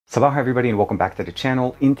Sabah everybody and welcome back to the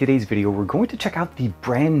channel. In today's video, we're going to check out the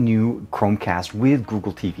brand new Chromecast with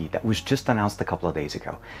Google TV that was just announced a couple of days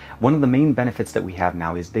ago. One of the main benefits that we have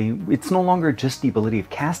now is it's no longer just the ability of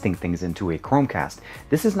casting things into a Chromecast.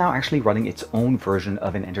 This is now actually running its own version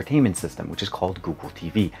of an entertainment system, which is called Google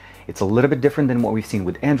TV. It's a little bit different than what we've seen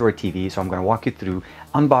with Android TV, so I'm going to walk you through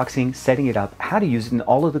unboxing, setting it up, how to use it, and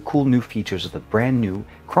all of the cool new features of the brand new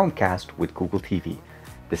Chromecast with Google TV.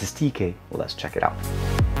 This is TK, let's check it out.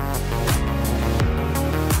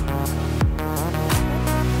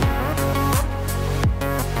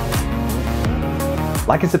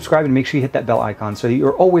 Like and subscribe and make sure you hit that bell icon so that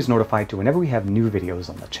you're always notified to whenever we have new videos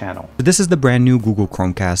on the channel. This is the brand new Google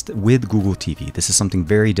Chromecast with Google TV. This is something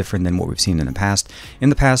very different than what we've seen in the past. In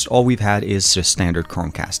the past, all we've had is just standard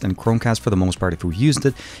Chromecast. And Chromecast, for the most part, if we've used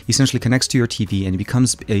it, essentially connects to your TV and it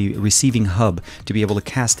becomes a receiving hub to be able to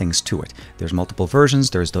cast things to it. There's multiple versions.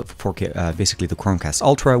 There's the 4K, basically the Chromecast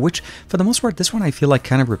Ultra, which for the most part, this one I feel like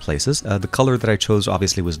kind of replaces. The color that I chose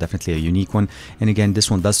obviously was definitely a unique one. And again,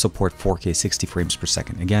 this one does support 4K 60 frames per second.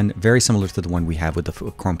 Again, very similar to the one we have with the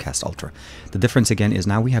Chromecast Ultra. The difference again is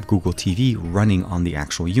now we have Google TV running on the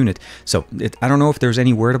actual unit. So I don't know if there's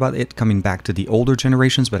any word about it coming back to the older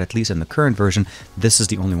generations, but at least in the current version, this is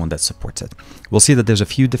the only one that supports it. We'll see that there's a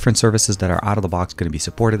few different services that are out of the box going to be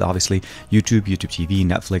supported. Obviously, YouTube, YouTube TV,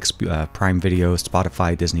 Netflix, Prime Video,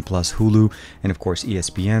 Spotify, Disney Plus, Hulu, and of course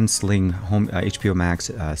ESPN, Sling, Home, HBO Max,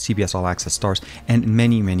 CBS All Access Stars, and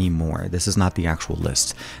many, many more. This is not the actual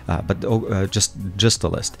list, but just the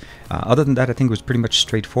list. Other than that, I think it was pretty much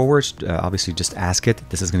straightforward. Obviously, just ask it.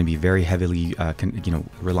 This is going to be very heavily,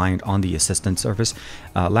 reliant on the assistant service.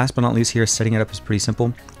 Last but not least, here setting it up is pretty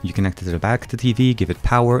simple. You connect it to the back of the TV, give it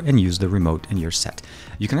power, and use the remote, and you're set.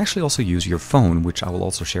 You can actually also use your phone, which I will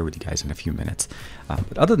also share with you guys in a few minutes.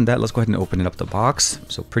 But other than that, let's go ahead and open it up the box.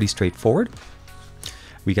 So pretty straightforward.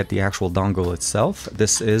 We get the actual dongle itself.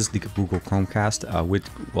 This is the Google Chromecast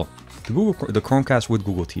the Chromecast with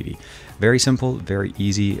Google TV. Very simple, very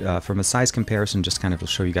easy. From a size comparison, just kind of to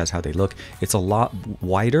show you guys how they look. It's a lot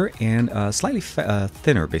wider and slightly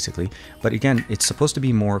thinner, basically. But again, it's supposed to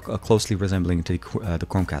be more closely resembling to the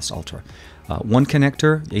Chromecast Ultra. One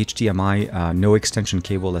connector, HDMI, no extension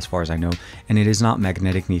cable as far as I know, and it is not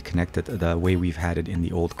magnetically connected the way we've had it in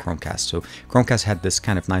the old Chromecast. So Chromecast had this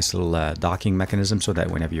kind of nice little docking mechanism so that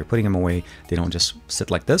whenever you're putting them away, they don't just sit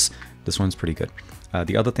like this. This one's pretty good.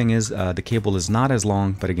 The other thing is the cable is not as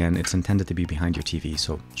long, but again, it's intended to be behind your TV,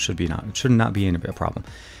 so it should not be a problem.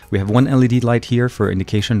 We have one LED light here for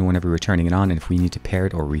indication whenever we're turning it on and if we need to pair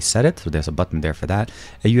it or reset it. So there's a button there for that.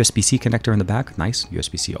 A USB-C connector in the back, nice,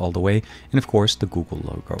 USB-C all the way, and of course the Google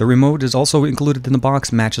logo. The remote is also included in the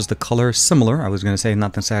box, matches the color, similar. I was going to say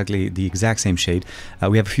not necessarily the exact same shade.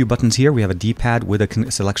 We have a few buttons here. We have a D-pad with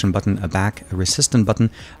a selection button, a back, a resistant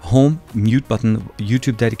button, home, mute button,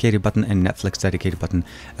 YouTube dedicated button, and Netflix dedicated button,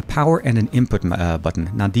 a power and an input button.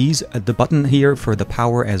 Now these, the button here for the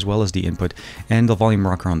power as well as the input and the volume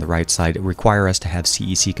rocker on the right side require us to have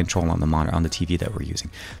CEC control on the monitor on the TV that we're using.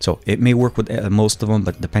 So it may work with most of them,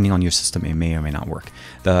 but depending on your system, it may or may not work.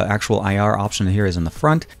 The actual IR option here is in the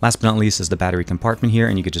front. Last but not least is the battery compartment here,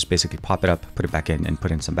 and you could just basically pop it up, put it back in, and put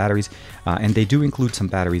in some batteries. And they do include some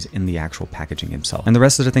batteries in the actual packaging itself. And the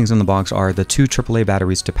rest of the things in the box are the two AAA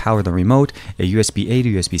batteries to power the remote, a USB-A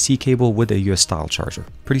to USB-C cable with a US style charger.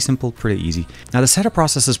 Pretty simple, pretty easy. Now the setup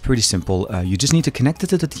process is pretty simple. You just need to connect it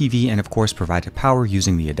to the TV and of course provide the power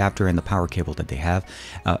using the adapter and the power cable that they have.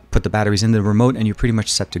 Put the batteries in the remote and you're pretty much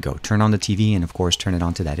set to go. Turn on the TV and of course turn it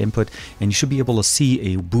on to that input and you should be able to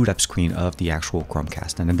see a boot up screen of the actual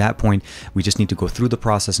Chromecast. And at that point, we just need to go through the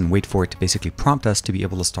process and wait for it to basically prompt us to be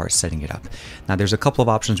able to start setting it up. Now there's a couple of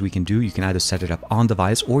options we can do. You can either set it up on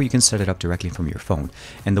device or you can set it up directly from your phone.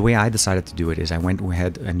 And the way I decided to do it is I went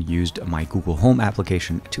ahead and used my Google Home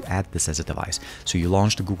application to add this as a device. So you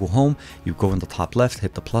launch the Google Home, you go in the top left,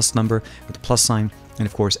 hit the plus number with the plus sign, and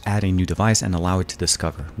of course add a new device and allow it to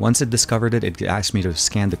discover. Once it discovered it, it asked me to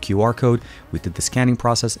scan the QR code. We did the scanning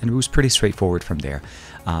process and it was pretty straightforward from there.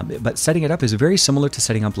 But setting it up is very similar to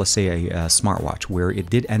setting up, let's say, a smartwatch, where it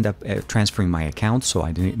did end up transferring my account, so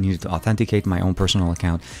I needed to authenticate my own personal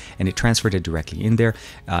account, and it transferred it directly in there.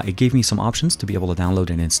 It gave me some options to be able to download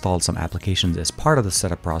and install some applications as part of the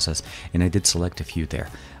setup process, and I did select a few there.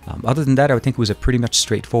 Other than that, I would think it was a pretty much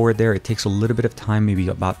straightforward there. It takes a little bit of time,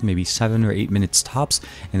 maybe 7 or 8 minutes tops. pops,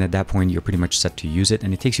 and at that point you're pretty much set to use it,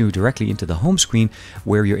 and it takes you directly into the home screen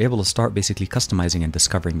where you're able to start basically customizing and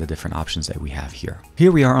discovering the different options that we have here.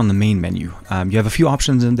 Here we are on the main menu. You have a few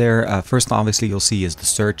options in there. First, obviously, you'll see is the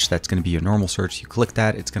search. That's going to be your normal search. You click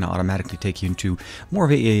that, it's going to automatically take you into more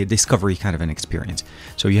of a discovery kind of an experience.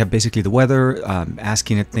 So you have basically the weather,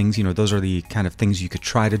 asking it things, those are the kind of things you could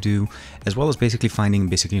try to do, as well as basically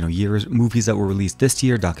finding years, movies that were released this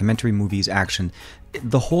year, documentary movies, action.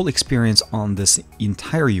 The whole experience on this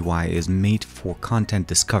entire UI is made for content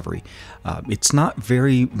discovery. It's not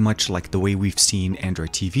very much like the way we've seen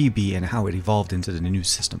Android TV be and how it evolved into the new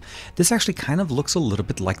system. This actually kind of looks a little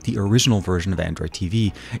bit like the original version of Android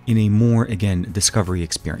TV in a more, again, discovery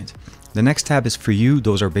experience. The next tab is for you.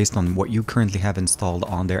 Those are based on what you currently have installed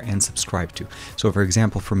on there and subscribed to. So for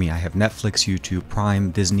example, for me, I have Netflix, YouTube,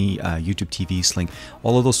 Prime, Disney, YouTube TV, Sling,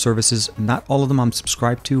 all of those services. Not all of them I'm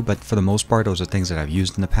subscribed to, but for the most part, those are things that I've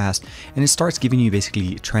used in the past. And it starts giving you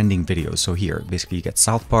basically trending videos. So here, basically you get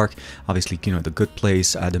South Park, obviously, The Good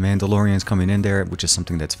Place, The Mandalorian's coming in there, which is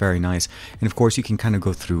something that's very nice. And of course, you can kind of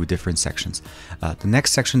go through different sections. The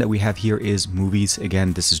next section that we have here is movies.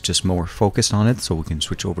 Again, this is just more focused on it, so we can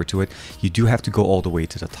switch over to it. You do have to go all the way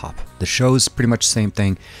to the top. The shows, pretty much the same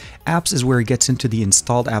thing. Apps is where it gets into the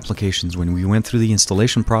installed applications. When we went through the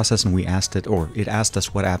installation process and we asked it, or it asked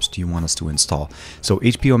us, what apps do you want us to install? So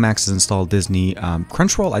HBO Max is installed, Disney,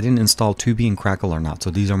 Crunchyroll, I didn't install. Tubi and Crackle are not. So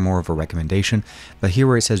these are more of a recommendation. But here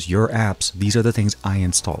where it says your apps, these are the things I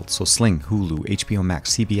installed. So Sling, Hulu, HBO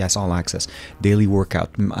Max, CBS All Access, Daily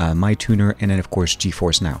Workout, MyTuner, and then of course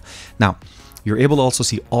GeForce Now. Now, you're able to also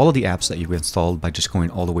see all of the apps that you've installed by just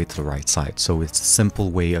going all the way to the right side. So it's a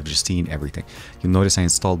simple way of just seeing everything. You'll notice I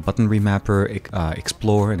installed Button Remapper,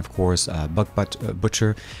 Explore, and of course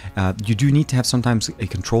Butcher. You do need to have sometimes a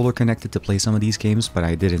controller connected to play some of these games, but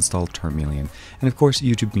I did install Termillion. And of course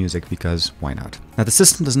YouTube Music, because why not? Now the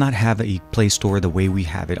system does not have a Play Store the way we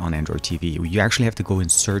have it on Android TV. You actually have to go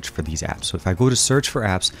and search for these apps. So if I go to search for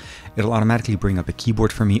apps, it'll automatically bring up a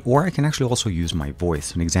keyboard for me, or I can actually also use my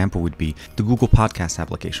voice. An example would be the Google Podcast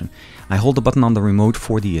application. I hold the button on the remote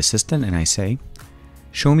for the assistant and I say,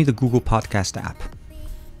 show me the Google Podcast app.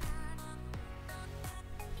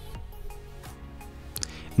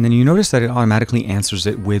 And then you notice that it automatically answers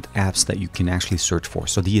it with apps that you can actually search for.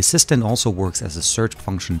 So the assistant also works as a search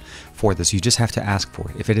function for this. You just have to ask for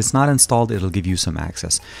it. If it is not installed, it'll give you some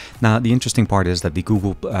access. Now, the interesting part is that the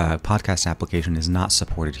Google Podcast application is not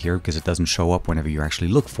supported here because it doesn't show up whenever you actually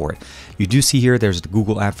look for it. You do see here, there's the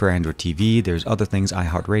Google app for Android TV. There's other things,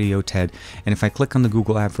 iHeartRadio, TED. And if I click on the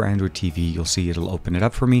Google app for Android TV, you'll see it'll open it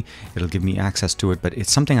up for me. It'll give me access to it, but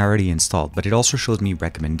it's something I already installed. But it also shows me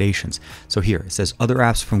recommendations. So here, it says other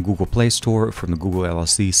apps from Google Play Store, from the Google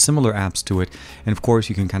LLC, similar apps to it. And of course,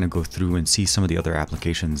 you can kind of go through and see some of the other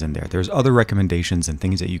applications in there. There's other recommendations and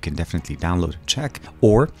things that you can definitely download and check,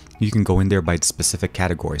 or you can go in there by specific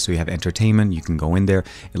category. So you have entertainment, you can go in there.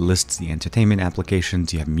 It lists the entertainment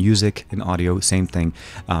applications. You have music and audio, same thing.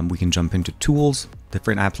 We can jump into tools,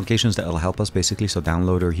 different applications that will help us basically. So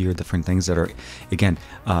downloader here, different things that are, again,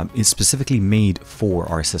 is specifically made for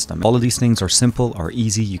our system. All of these things are simple, are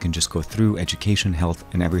easy. You can just go through education, health,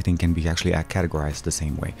 and everything can be actually categorized the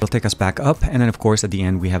same way. It'll take us back up. And then of course, at the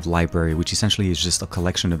end, we have library, which essentially is just a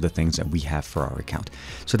collection of the things that we have for our account.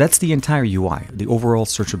 So that's the entire UI. The overall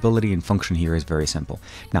searchability and function here is very simple.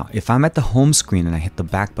 Now, if I'm at the home screen and I hit the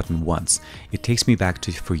back button once, it takes me back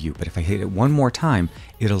to For You. But if I hit it one more time,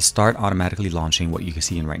 it'll start automatically launching what you can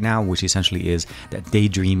see in right now, which essentially is that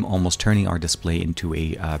daydream, almost turning our display into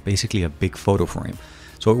a basically a big photo frame.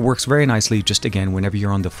 So it works very nicely. Just again, whenever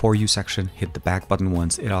you're on the For You section, hit the back button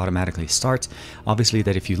once, it automatically starts. Obviously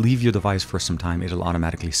that if you leave your device for some time, it'll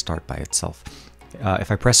automatically start by itself.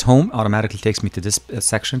 If I press home, automatically takes me to this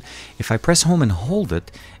section. If I press home and hold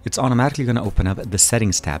it, it's automatically going to open up the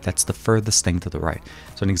settings tab. That's the furthest thing to the right.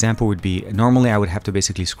 So an example would be, normally I would have to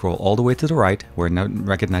basically scroll all the way to the right where it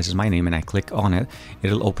recognizes my name and I click on it.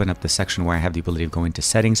 It'll open up the section where I have the ability of going to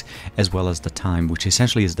settings as well as the time, which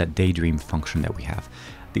essentially is that daydream function that we have.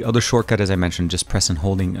 The other shortcut, as I mentioned, just press and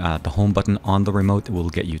holding the home button on the remote will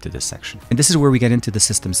get you to this section. And this is where we get into the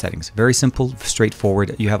system settings. Very simple,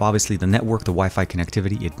 straightforward. You have obviously the network, the Wi-Fi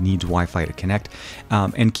connectivity. It needs Wi-Fi to connect.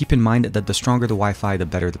 And keep in mind that the stronger the Wi-Fi, the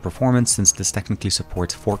better the performance, since this technically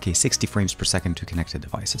supports 4K 60 frames per second to connected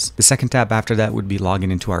devices. The second tab after that would be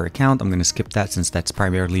logging into our account. I'm going to skip that since that's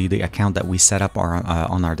primarily the account that we set up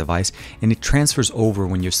on our device. And it transfers over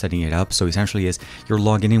when you're setting it up. So essentially is you're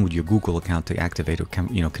logging in with your Google account to activate or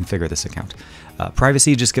configure this account.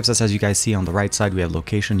 Privacy just gives us, as you guys see on the right side, we have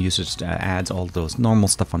location, usage, ads, all those normal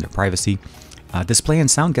stuff under privacy. Display and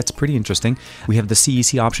sound gets pretty interesting. We have the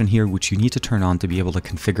CEC option here, which you need to turn on to be able to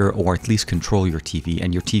configure or at least control your TV,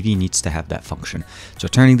 and your TV needs to have that function. So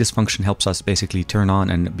turning this function helps us basically turn on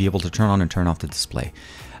and be able to turn on and turn off the display.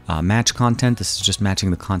 Match content, this is just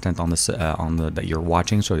matching the content on that you're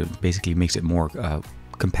watching, so it basically makes it more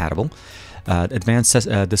compatible. Advanced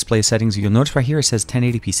display settings, you'll notice right here it says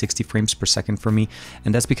 1080p 60 frames per second for me,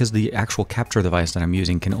 and that's because the actual capture device that I'm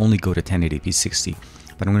using can only go to 1080p 60.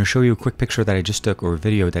 But I'm going to show you a quick picture that I just took, or a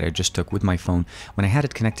video that I just took with my phone when I had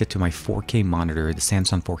it connected to my 4K monitor, the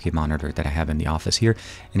Samsung 4K monitor that I have in the office here.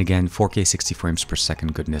 And again, 4K 60 frames per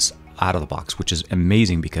second goodness out of the box, which is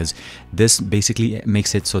amazing because this basically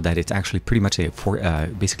makes it so that it's actually pretty much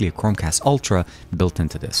basically a Chromecast Ultra built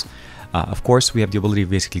into this. Of course, we have the ability of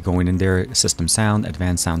basically going in there, system sound,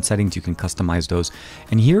 advanced sound settings, you can customize those.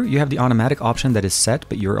 And here you have the automatic option that is set,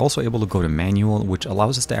 but you're also able to go to manual, which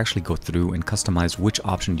allows us to actually go through and customize which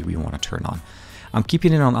option do we want to turn on. I'm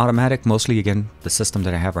keeping it on automatic, mostly again, the system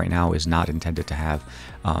that I have right now is not intended to have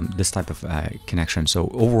this type of connection.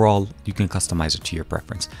 So overall, you can customize it to your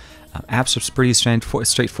preference. Apps are pretty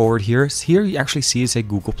straightforward here. Here you actually see is a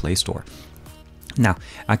Google Play Store. Now,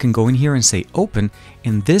 I can go in here and say open,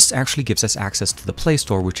 and this actually gives us access to the Play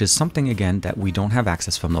Store, which is something, again, that we don't have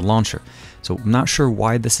access from the launcher. So I'm not sure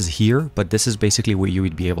why this is here, but this is basically where you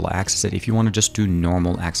would be able to access it if you want to just do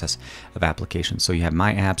normal access of applications. So you have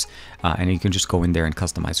My Apps, and you can just go in there and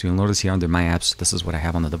customize. So you'll notice here under My Apps, this is what I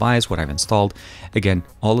have on the device, what I've installed. Again,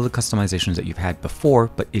 all of the customizations that you've had before,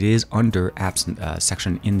 but it is under Apps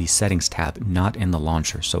section in the Settings tab, not in the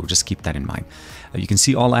launcher. So just keep that in mind. You can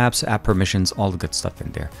see all apps, app permissions, all the good stuff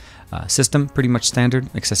in there. System, pretty much standard.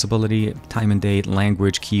 Accessibility, time and date,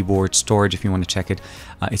 language, keyboard, storage if you want to check it.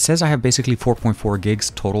 It says I have basically 4.4 gigs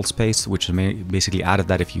total space, which is basically out of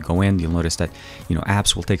that. If you go in, you'll notice that, you know,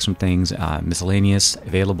 apps will take some things. Miscellaneous,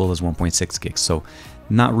 available is 1.6 gigs. So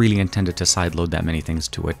not really intended to sideload that many things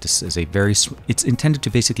to it. This is it's intended to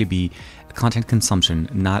basically be content consumption,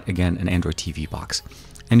 not, again, an Android TV box.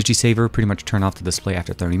 Energy saver, pretty much turn off the display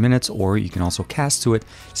after 30 minutes, or you can also cast to it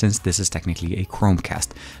since this is technically a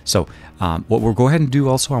Chromecast. So what we'll go ahead and do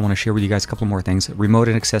also, I want to share with you guys a couple more things. Remote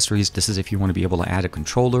and accessories, this is if you want to be able to add a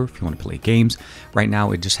controller, if you want to play games. Right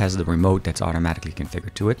now it just has the remote that's automatically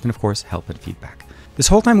configured to it, and of course help and feedback. This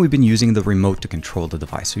whole time we've been using the remote to control the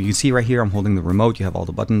device. So you can see right here I'm holding the remote, you have all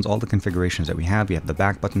the buttons, all the configurations that we have. We have the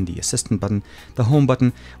back button, the assistant button, the home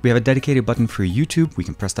button. We have a dedicated button for YouTube. We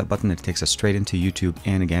can press that button, it takes us straight into YouTube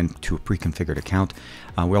and again to a pre-configured account.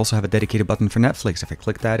 We also have a dedicated button for Netflix. If I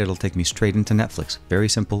click that, it'll take me straight into Netflix. Very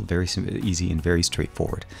simple, very easy, and very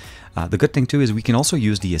straightforward. The good thing too is we can also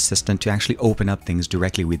use the assistant to actually open up things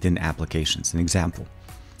directly within applications. An example,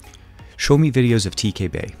 show me videos of TK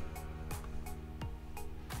Bay.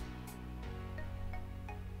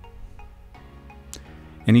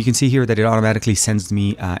 And you can see here that it automatically sends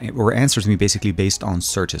me or answers me basically based on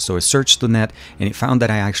searches. So it searched the net and it found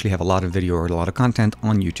that I actually have a lot of video or a lot of content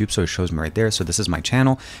on YouTube. So it shows me right there. So this is my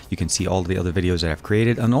channel. You can see all the other videos that I've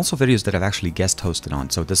created and also videos that I've actually guest hosted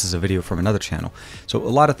on. So this is a video from another channel. So a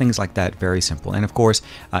lot of things like that, very simple. And of course,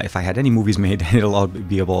 if I had any movies made, it'll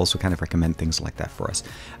be able to also kind of recommend things like that for us.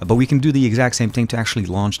 But we can do the exact same thing to actually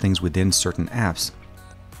launch things within certain apps.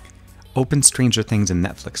 Open Stranger Things in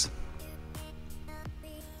Netflix.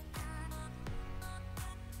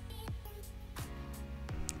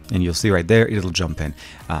 And you'll see right there, it'll jump in.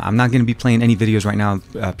 I'm not going to be playing any videos right now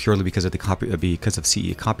purely because of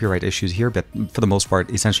CE copyright issues here, but for the most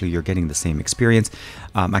part, essentially you're getting the same experience.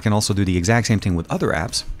 I can also do the exact same thing with other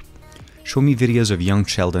apps. Show me videos of young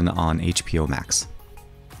Sheldon on HBO Max.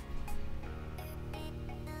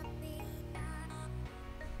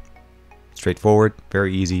 Straightforward,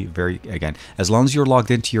 very easy, again, as long as you're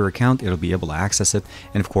logged into your account, it'll be able to access it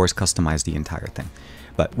and of course customize the entire thing.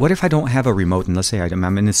 But what if I don't have a remote, and let's say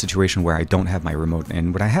I'm in a situation where I don't have my remote,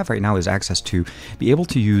 and what I have right now is access to be able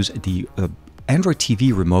to use the Android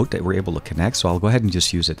TV remote that we're able to connect. So I'll go ahead and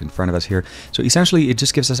just use it in front of us here. So essentially it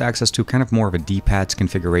just gives us access to kind of more of a D-pads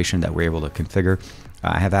configuration that we're able to configure.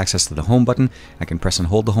 I have access to the home button. I can press and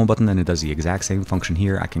hold the home button and it does the exact same function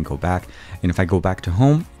here. I can go back, and if I go back to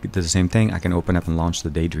home, it does the same thing. I can open up and launch the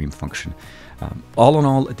Daydream function. All in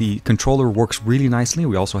all, the controller works really nicely.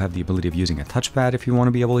 We also have the ability of using a touchpad if you want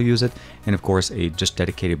to be able to use it, and of course a just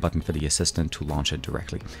dedicated button for the assistant to launch it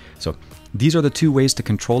directly. So these are the two ways to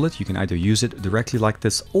control it. You can either use it directly like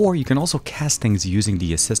this, or you can also cast things using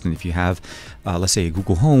the assistant. If you have, let's say, a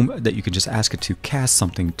Google Home, that you can just ask it to cast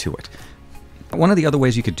something to it. One of the other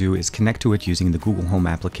ways you could do is connect to it using the Google Home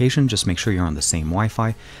application. Just make sure you're on the same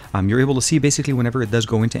Wi-Fi. You're able to see basically whenever it does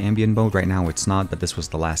go into ambient mode. Right now it's not, but this was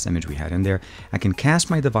the last image we had in there. I can cast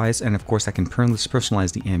my device, and of course I can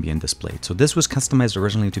personalize the ambient display. So this was customized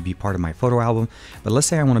originally to be part of my photo album, but let's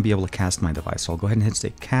say I want to be able to cast my device. So I'll go ahead and hit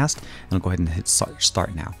say cast, and I'll go ahead and hit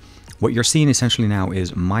start now. What you're seeing essentially now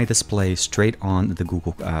is my display straight on the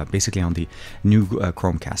Google, basically on the new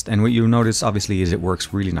Chromecast. And what you'll notice obviously is it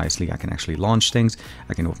works really nicely. I can actually launch things.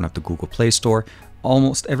 I can open up the Google Play Store.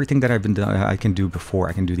 Almost everything that I can do before,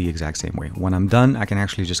 I can do the exact same way. When I'm done, I can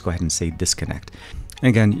actually just go ahead and say disconnect. And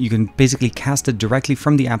again, you can basically cast it directly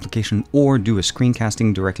from the application or do a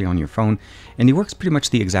screencasting directly on your phone, and it works pretty much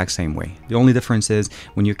the exact same way. The only difference is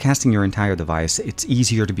when you're casting your entire device, it's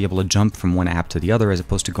easier to be able to jump from one app to the other as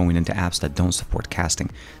opposed to going into apps that don't support casting.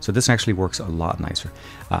 So this actually works a lot nicer.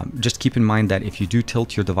 Just keep in mind that if you do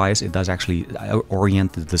tilt your device, it does actually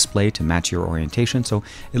orient the display to match your orientation. So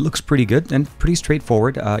it looks pretty good and pretty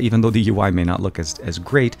straightforward, even though the UI may not look as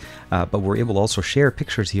great, but we're able to also share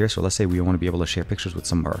pictures here. So let's say we want to be able to share pictures with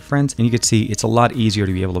some of our friends, and you can see it's a lot easier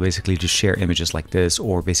to be able to basically just share images like this,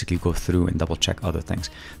 or basically go through and double check other things.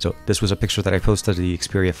 So this was a picture that I posted of the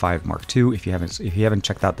Xperia 5 Mark II. If you haven't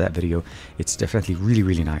checked out that video, it's definitely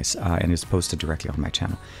really nice, and it's posted directly on my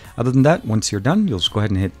channel. Other than that, once you're done, you'll just go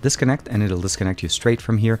ahead and hit disconnect, and it'll disconnect you straight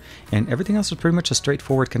from here, and everything else is pretty much a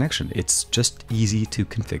straightforward connection. It's just easy to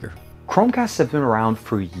configure. Chromecasts have been around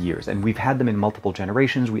for years, and we've had them in multiple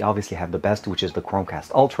generations. We obviously have the best, which is the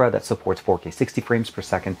Chromecast Ultra that supports 4K 60 frames per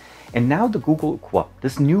second. And now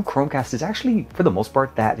this new Chromecast is actually, for the most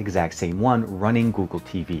part, that exact same one running Google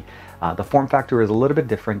TV. The form factor is a little bit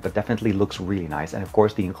different, but definitely looks really nice. And of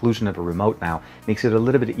course, the inclusion of a remote now makes it a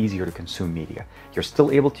little bit easier to consume media. You're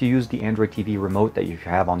still able to use the Android TV remote that you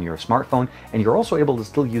have on your smartphone, and you're also able to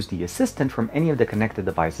still use the assistant from any of the connected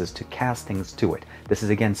devices to cast things to it. This is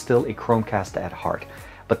again still a Chromecast at heart.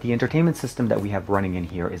 But the entertainment system that we have running in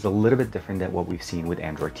here is a little bit different than what we've seen with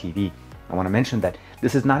Android TV. I want to mention that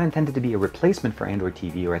this is not intended to be a replacement for Android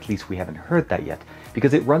TV, or at least we haven't heard that yet,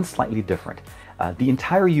 because it runs slightly different. The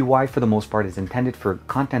entire UI for the most part is intended for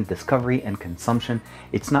content discovery and consumption.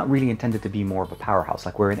 It's not really intended to be more of a powerhouse,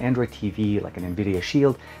 like where an Android TV, like an Nvidia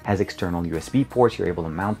Shield, has external USB ports. You're able to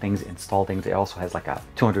mount things, install things. It also has like a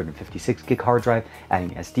 256 gig hard drive,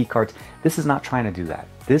 adding SD cards. This is not trying to do that.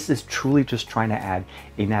 This is truly just trying to add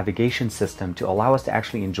a navigation system to allow us to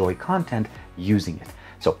actually enjoy content using it.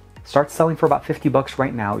 So starts selling for about 50 bucks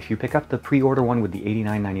right now. If you pick up the pre-order one with the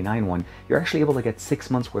 $89.99 one, you're actually able to get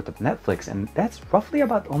 6 months worth of Netflix, and that's roughly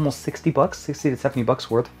about almost 60 bucks, 60 to 70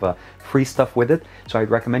 bucks worth of free stuff with it. So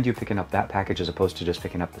I'd recommend you picking up that package as opposed to just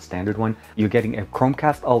picking up the standard one. You're getting a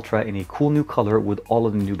Chromecast Ultra in a cool new color with all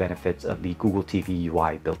of the new benefits of the Google TV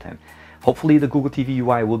UI built in. Hopefully the Google TV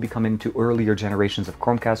UI will be coming to earlier generations of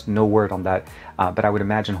Chromecast. No word on that, but I would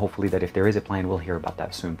imagine hopefully that if there is a plan, we'll hear about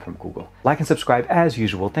that soon from Google. Like and subscribe as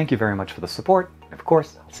usual. Thank you very much for the support. And of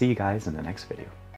course, I'll see you guys in the next video.